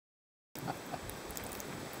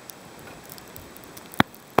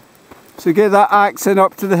So get that axe in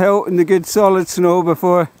up to the hilt in the good solid snow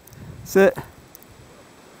before. That's it.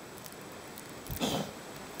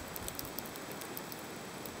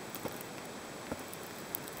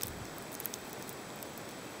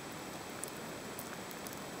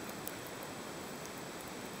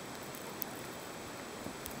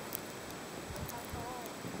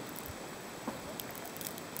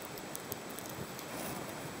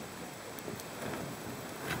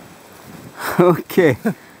 Okay.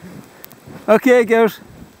 Okay, girls.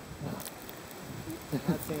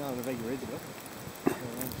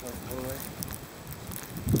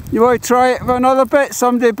 You want to try it for another bit?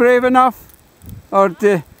 Somebody brave enough? Or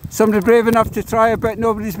somebody brave enough to try a bit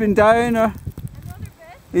nobody's been down? Or? Another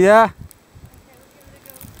bit? Yeah.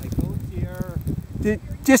 Okay, we'll give it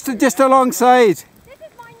a go. Just alongside. This is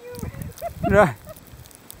my new... Right.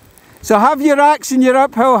 So have your axe in your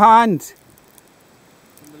uphill hand.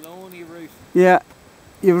 Yeah,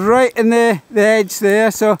 you're right in the edge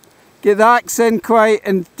there, so get the axe in quite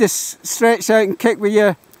and just stretch out and kick with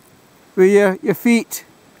your feet,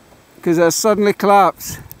 because it'll suddenly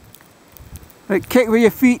collapse. Right, kick with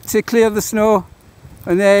your feet to clear the snow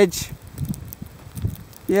on the edge.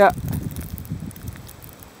 Yeah.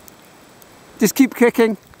 Just keep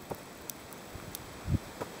kicking.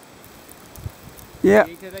 Yeah. You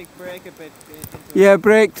need to like break a bit. Yeah,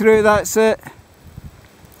 break through, that's it.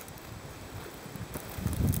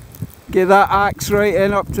 Get that axe right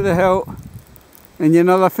in up to the hilt and your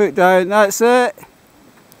other foot down, that's it.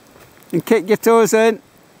 And kick your toes in.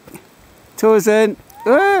 Toes in.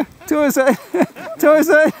 Toes in. Toes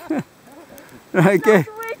in. Right, okay.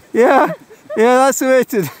 Yeah, that's the way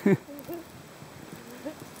to do.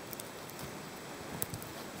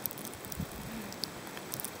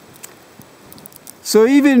 So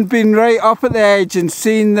even being right up at the edge and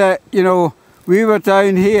seeing that, you know, we were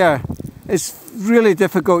down here, it's really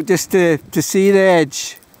difficult just to see the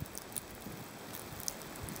edge.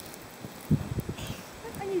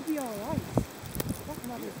 And you'd be alright. That's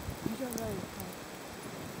not it. You don't know.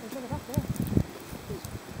 There's one back there.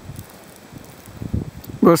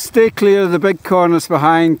 Well, stay clear of the big cornice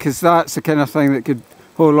behind, because that's the kind of thing that could,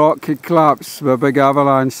 whole lot could collapse with a big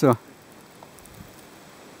avalanche. So.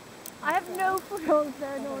 I have no footholds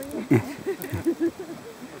there, Noreen.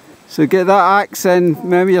 So get that axe in,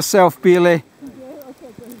 remember yourself, Bailey.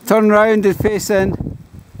 Turn round and face in.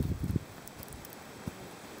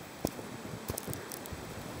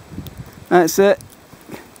 That's it.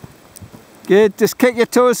 Good, just kick your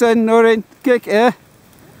toes in, Noreen. Kick, yeah.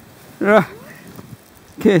 Right.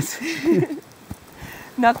 Good.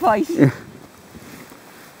 Not quite. Yeah.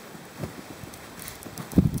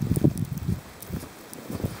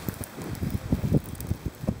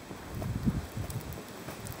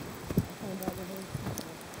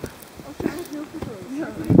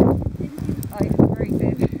 Very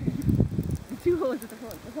thin. The 2 holes at the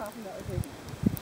front, the top and that was it.